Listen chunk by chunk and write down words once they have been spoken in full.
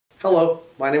Hello,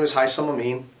 my name is Haitham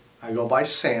Amin. I go by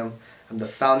Sam. I'm the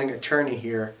founding attorney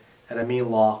here at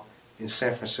Amin Law in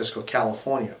San Francisco,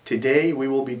 California. Today we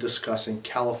will be discussing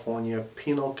California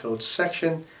Penal Code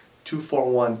Section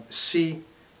 241C,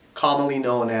 commonly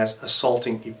known as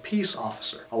assaulting a peace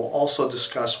officer. I will also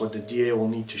discuss what the DA will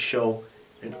need to show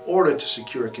in order to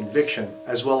secure a conviction,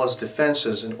 as well as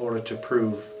defenses in order to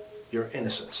prove your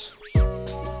innocence.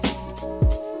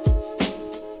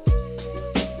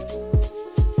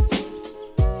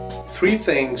 Three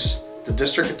things the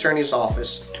District Attorney's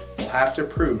Office will have to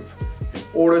prove in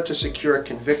order to secure a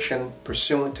conviction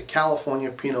pursuant to California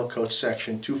Penal Code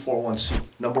Section 241C.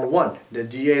 Number one, the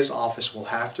DA's office will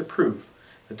have to prove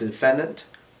that the defendant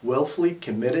willfully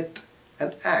committed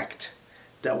an act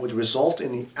that would result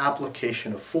in the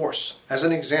application of force. As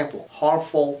an example,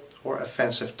 harmful or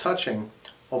offensive touching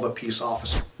of a peace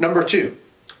officer. Number two,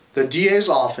 the DA's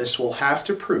office will have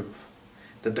to prove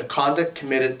that the conduct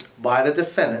committed by the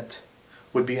defendant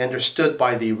would be understood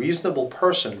by the reasonable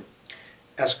person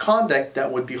as conduct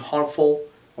that would be harmful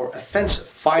or offensive.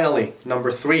 Finally, number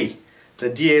three, the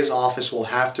DA's office will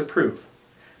have to prove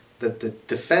that the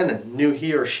defendant knew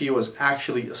he or she was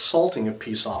actually assaulting a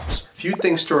peace officer. Few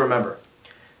things to remember.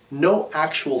 No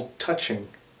actual touching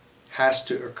has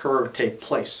to occur or take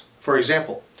place. For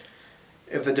example,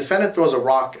 if the defendant throws a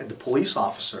rock at the police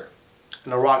officer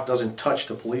and the rock doesn't touch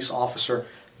the police officer,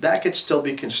 that could still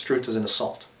be construed as an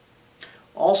assault.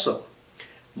 Also,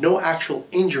 no actual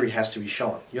injury has to be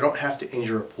shown. You don't have to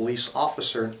injure a police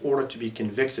officer in order to be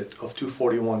convicted of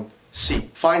 241C.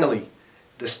 Finally,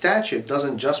 the statute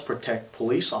doesn't just protect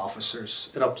police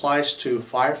officers. It applies to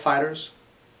firefighters,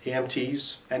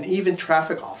 EMTs, and even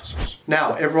traffic officers.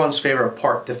 Now, everyone's favorite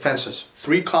part, defenses.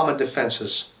 Three common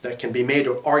defenses that can be made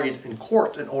or argued in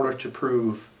court in order to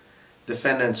prove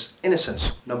defendant's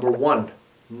innocence. Number one,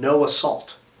 no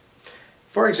assault.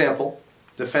 For example,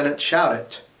 defendant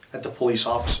shouted at the police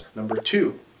officer. Number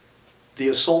two, the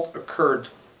assault occurred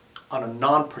on a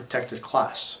non-protected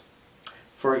class.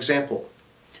 For example,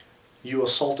 you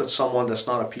assaulted someone that's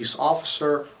not a peace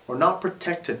officer or not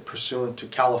protected pursuant to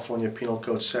California Penal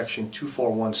Code Section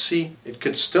 241C. It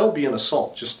could still be an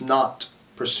assault, just not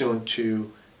pursuant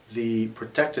to the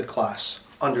protected class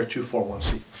under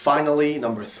 241C. Finally,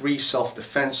 number three,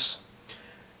 self-defense.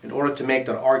 In order to make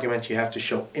that argument, you have to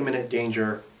show imminent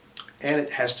danger, and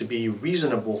it has to be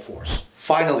reasonable force.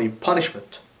 Finally,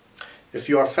 punishment. If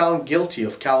you are found guilty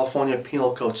of California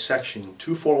Penal Code Section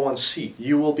 241C,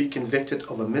 you will be convicted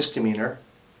of a misdemeanor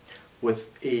with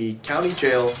a county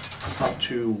jail up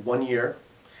to 1 year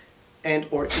and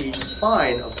or a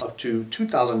fine of up to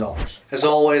 $2,000. As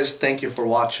always, thank you for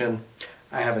watching.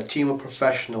 I have a team of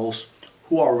professionals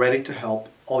who are ready to help.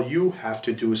 All you have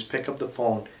to do is pick up the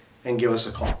phone and give us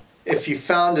a call. If you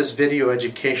found this video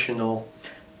educational,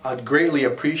 I'd greatly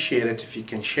appreciate it if you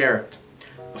can share it.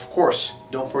 Of course,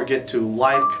 don't forget to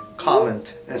like,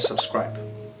 comment, and subscribe.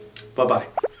 Bye-bye.